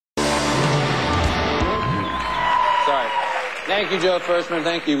Thank you, Joe Firstman.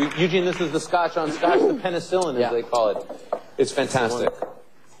 Thank you. Eugene, this is the Scotch on Scotch, the penicillin, as they call it. It's fantastic.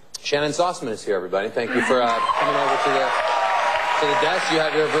 Shannon Sossamon is here, everybody. Thank you for coming over to the desk. You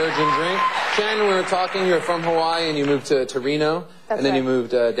have your virgin drink. Shannon, we were talking. You're from Hawaii, and you moved to Reno. That's and then right. you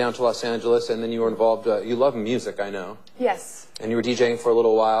moved down to Los Angeles, and then you were involved. You love music, I know. Yes. And you were DJing for a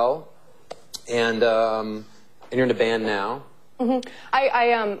little while, and you're in a band now. Mm-hmm.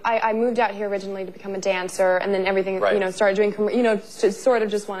 I moved out here originally to become a dancer, and then everything, Right. you know, started doing, you know, sort of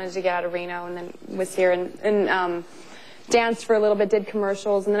just wanted to get out of Reno, and then was here and danced for a little bit, did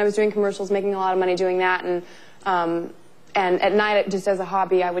commercials, and then I was doing commercials, making a lot of money doing that, and at night, just as a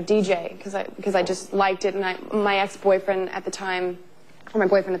hobby, I would DJ because I just liked it, and my ex-boyfriend at the time, or my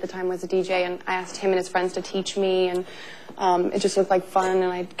boyfriend at the time, was a DJ, and I asked him and his friends to teach me, and it just looked like fun,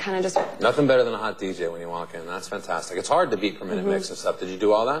 and I kind of just... Nothing better than a hot DJ when you walk in. That's fantastic. It's hard to beat per minute mix and stuff. Did you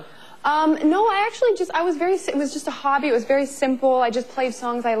do all that? No, I actually just, it was just a hobby. It was very simple. I just played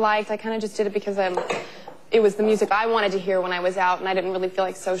songs I liked. I kind of just did it because it was the music I wanted to hear when I was out, and I didn't really feel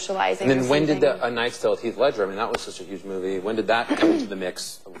like socializing. And then when did A Night's Tale with Heath Ledger, I mean, that was such a huge movie. When did that come into the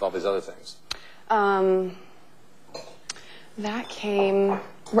mix with all these other things? That came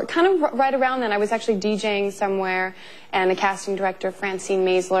kind of right around then. I was actually DJing somewhere, and the casting director, Francine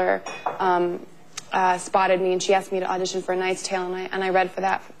Maisler, spotted me, and she asked me to audition for A Night's Tale, and I read for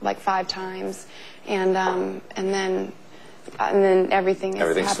that like 5 times, and then everything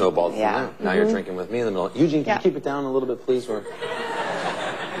snowballed from there. Now you're drinking with me in the middle. Eugene, can you keep it down a little bit, please?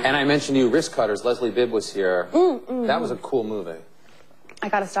 And I mentioned you, Wrist Cutters. Leslie Bibb was here. That was a cool movie. I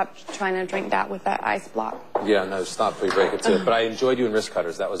gotta stop trying to drink that with that ice block. Yeah, no, stop before you break it too. But I enjoyed you in Wrist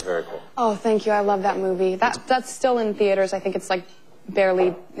Cutters. That was very cool. Oh, thank you. I love that movie. That's still in theaters. I think it's like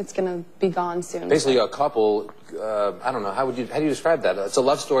barely. It's gonna be gone soon. Basically, a couple. I don't know. How do you describe that? It's a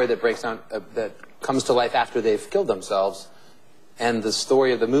love story that breaks down, that comes to life after they've killed themselves, and the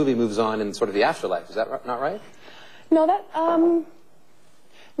story of the movie moves on in sort of the afterlife. Is that not right? No,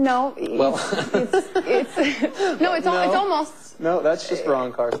 no. Well, it's almost. No, that's just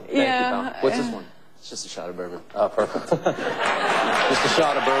wrong, Carson. Thank you, pal. What's this one? It's just a shot of bourbon. Oh, perfect. Just a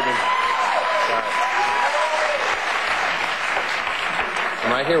shot of bourbon. Sorry.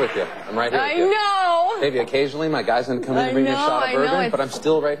 I'm right here with you. I'm right here with you. I know. Maybe occasionally my guy's going to come in and bring me a shot of bourbon, but I'm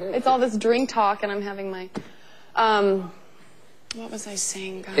still right here. It's all this drink talk, and I'm having my... what was I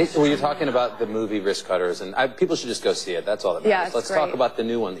saying, guys? Well, you're talking about the movie Wrist Cutters, and people should just go see it. That's all that matters. Yeah, it's Let's talk about the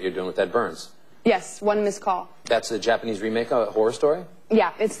new one that you're doing with Ed Burns. Yes, One Missed Call. That's a Japanese remake of a horror story?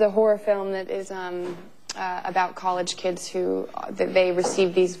 Yeah, it's the horror film that is about college kids who they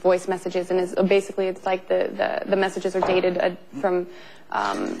receive these voice messages, and basically it's like the messages are dated from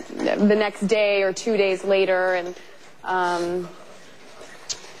the next day or 2 days later,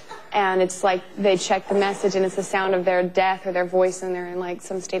 and it's like they check the message, and it's the sound of their death or their voice, and they're in like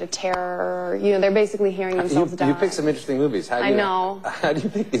some state of terror, or, you know, they're basically hearing themselves die. You pick some interesting movies. How do you, I know. How do you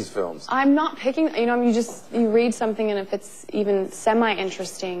pick these films? I'm not picking, you know, you read something, and if it's even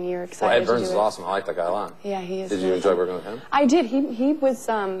semi-interesting, you're excited Well, Ed to do Burns it. is awesome. I like that guy a lot. Yeah, he is. Did you enjoy working with him? I did.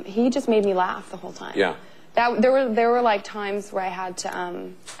 He just made me laugh the whole time. Yeah. There were like times where I had to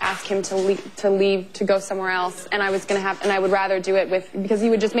ask him to leave to go somewhere else, and I would rather do it because he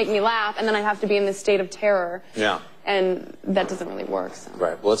would just make me laugh, and then I'd have to be in this state of terror. Yeah. And that doesn't really work. So.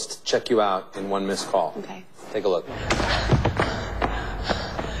 Right. Well, let's check you out in One Missed Call. Okay. Take a look.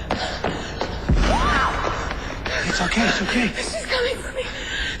 It's okay, it's okay. She's coming for me.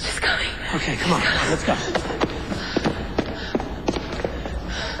 She's coming. Okay, come on, let's go.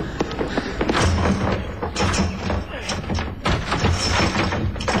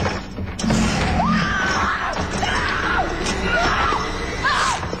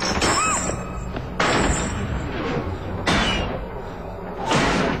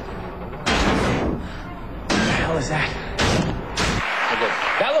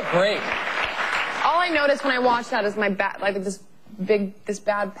 That looked great. All I noticed when I watched that is my this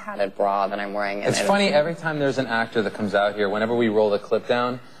bad padded bra that I'm wearing. It's funny, every time there's an actor that comes out here, whenever we roll the clip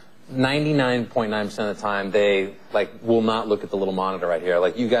down, 99.9% of the time they will not look at the little monitor right here.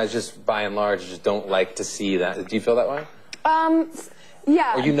 Like, you guys just by and large just don't like to see that. Do you feel that way?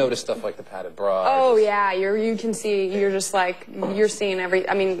 Yeah. Or you notice stuff like the padded bra? Oh, yeah, you can see, you're just like, you're seeing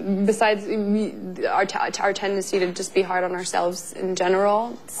I mean, besides our tendency to just be hard on ourselves in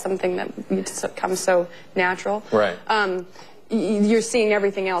general, something that comes so natural. Right. You're seeing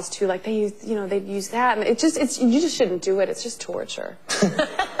everything else too, like they'd use that, and you just shouldn't do it. It's just torture.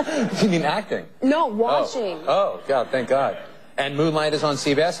 You mean acting? No, watching. Oh, God, thank God. And Moonlight is on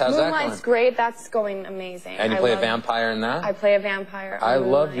CBS. How's that going? Moonlight's great. That's going amazing. And you play a vampire in that? I play a vampire. I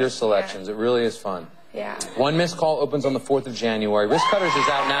love your selections. Yeah. It really is fun. Yeah. One Missed Call opens on the 4th of January. Risk Cutters is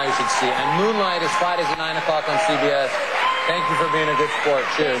out now, you should see. And Moonlight is Fridays at 9 o'clock on CBS. Thank you for being a good sport.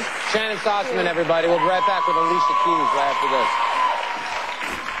 Cheers. Shannon Sossamon, everybody. We'll be right back with Alicia Keys right after this.